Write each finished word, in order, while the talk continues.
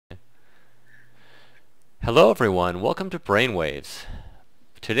Hello everyone, welcome to Brainwaves.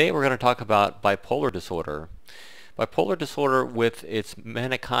 Today we're going to talk about bipolar disorder. Bipolar disorder with its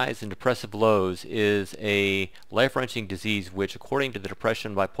manic highs and depressive lows is a life-wrenching disease which, according to the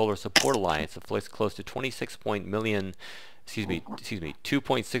Depression Bipolar Support Alliance, afflicts close to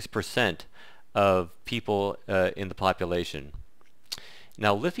 2.6% of people in the population.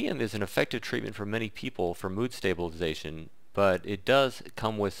 Now, lithium is an effective treatment for many people for mood stabilization, but it does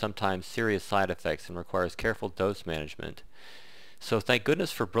come with sometimes serious side effects and requires careful dose management. So thank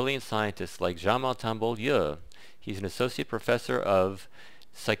goodness for brilliant scientists like Jean-Martin Beaulieu. He's an associate professor of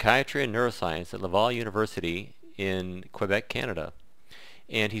psychiatry and neuroscience at Laval University in Quebec, Canada.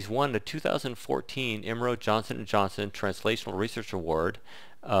 And he's won the 2014 Imro Johnson & Johnson Translational Research Award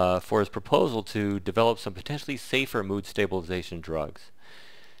for his proposal to develop some potentially safer mood stabilization drugs.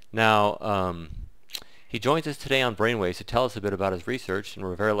 Now, he joins us today on Brainwaves to tell us a bit about his research, and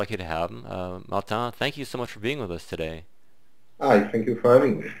we're very lucky to have him. Martin, thank you so much for being with us today. Hi, thank you for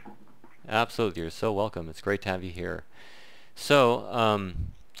having me. Absolutely, you're so welcome. It's great to have you here. So,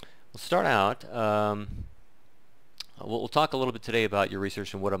 we'll start out. We'll talk a little bit today about your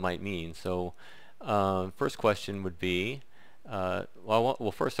research and what it might mean. So, first question would be,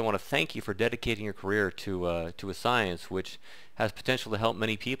 first I want to thank you for dedicating your career to a science which has potential to help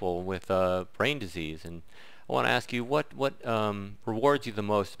many people with brain disease. And I want to ask you what rewards you the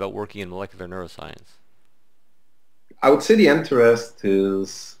most about working in molecular neuroscience? I would say the interest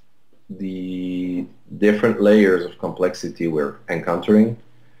is the different layers of complexity we're encountering.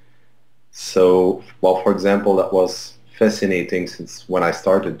 So, well, for example, that was fascinating since when I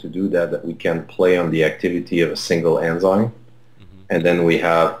started to do that we can play on the activity of a single enzyme. Hmm. And then we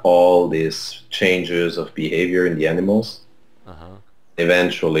have all these changes of behavior in the animals. Uh-huh.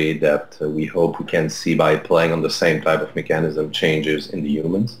 Eventually, that we hope we can see by playing on the same type of mechanism changes in the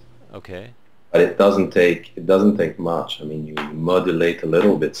humans. Okay. But it doesn't take much. I mean, you modulate a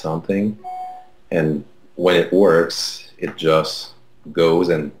little bit something, and when it works, it just goes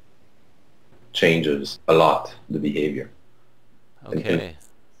and changes a lot the behavior. And Okay.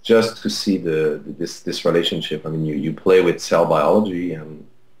 just to see this relationship, I mean, you play with cell biology, and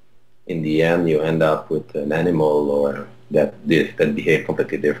in the end, you end up with an animal or that behave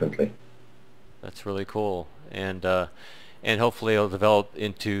completely differently. That's really cool. And hopefully it'll develop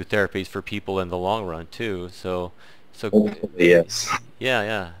into therapies for people in the long run too. So Hopefully, yes. yeah,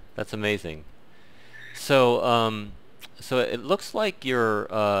 yeah, that's amazing. So, so it looks like your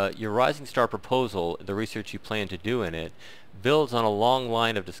Rising Star proposal, the research you plan to do in it, builds on a long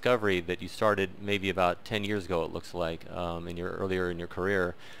line of discovery that you started maybe about 10 years ago. It looks like earlier in your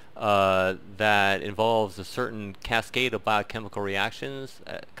career, that involves a certain cascade of biochemical reactions,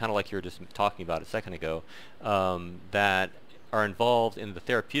 kind of like you were just talking about a second ago, that are involved in the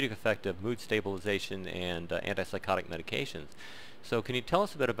therapeutic effect of mood stabilization and antipsychotic medications. So can you tell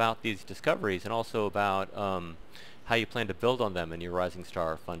us a bit about these discoveries and also about how you plan to build on them in your Rising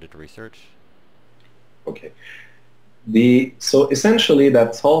Star funded research? Okay. So essentially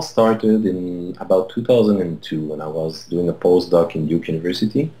that's all started in about 2002 when I was doing a postdoc in Duke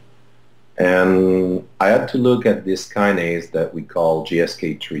University. And I had to look at this kinase that we call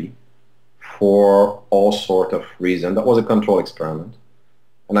GSK3 for all sort of reasons. That was a control experiment.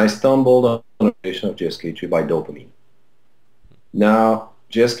 And I stumbled on the relation of GSK3 by dopamine. Now,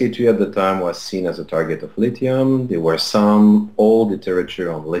 GSK3 at the time was seen as a target of lithium. There were some old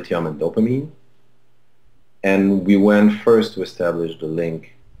literature on lithium and dopamine. And we went first to establish the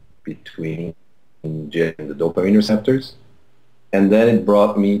link between GSK and the dopamine receptors. And then it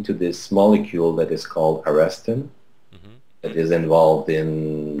brought me to this molecule that is called arrestin Hmm. that is involved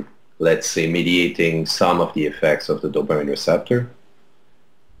in, let's say, mediating some of the effects of the dopamine receptor.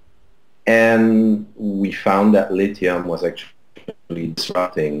 And we found that lithium was actually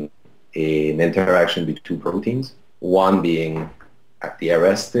disrupting an interaction between two proteins, one being the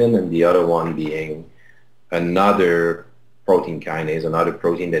arrestin and the other one being another protein kinase, another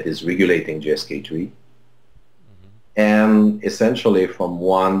protein that is regulating GSK3. Hmm. And essentially from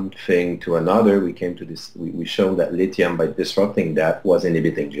one thing to another, we came to this, we showed that lithium, by disrupting that, was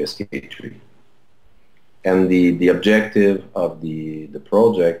inhibiting GSK3. And the objective of the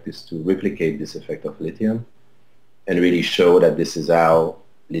project is to replicate this effect of lithium and really show that this is how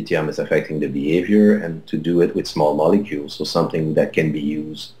lithium is affecting the behavior, and to do it with small molecules, so something that can be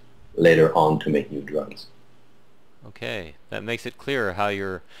used later on to make new drugs. Okay, that makes it clear how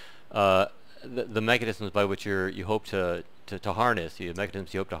uh, the mechanisms by which you hope to harness, the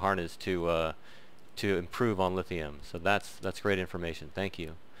mechanisms you hope to harness to improve on lithium. So that's great information. Thank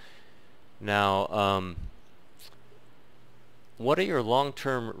you. Now, what are your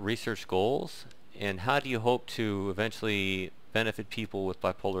long-term research goals, and how do you hope to eventually benefit people with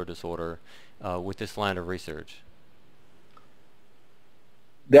bipolar disorder with this line of research?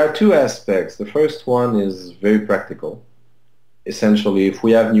 There are two aspects. The first one is very practical. Essentially, if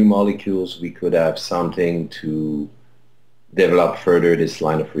we have new molecules, we could have something to develop further this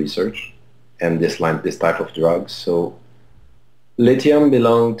line of research and this type of drugs. So lithium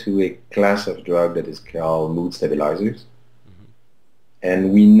belongs to a class of drug that is called mood stabilizers. Hmm.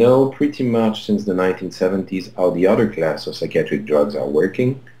 And we know pretty much since the 1970s how the other class of psychiatric drugs are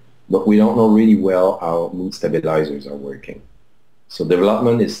working, but we don't know really well how mood stabilizers are working. So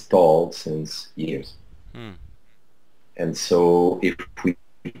development is stalled since years. Hmm. And so if we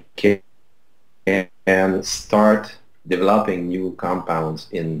can start developing new compounds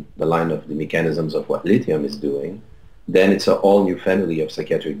in the line of the mechanisms of what lithium is doing, then it's a whole new family of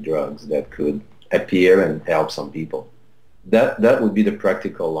psychiatric drugs that could appear and help some people. That would be the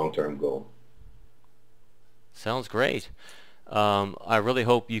practical long-term goal. Sounds great. I really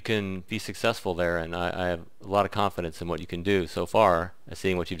hope you can be successful there, and I have a lot of confidence in what you can do so far,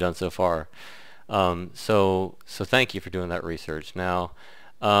 seeing what you've done so far. So thank you for doing that research. Now,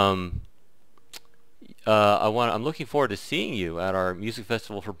 um, I'm looking forward to seeing you at our Music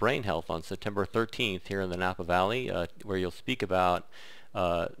Festival for Brain Health on September 13th here in the Napa Valley, where you'll speak about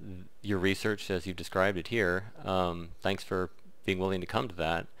uh, your research as you've described it here. Thanks for being willing to come to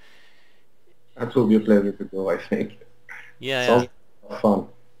that. That will be a pleasure to go, I think. Yeah, yeah. Sounds fun.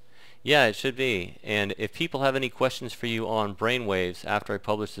 Yeah, it should be. And if people have any questions for you on brainwaves after I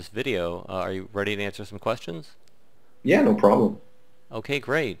publish this video, are you ready to answer some questions? Yeah, no problem. Okay,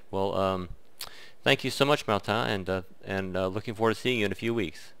 great. Well, thank you so much, Martin, and looking forward to seeing you in a few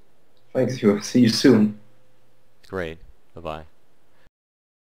weeks. Thanks. You. See you soon. Great. Bye-bye.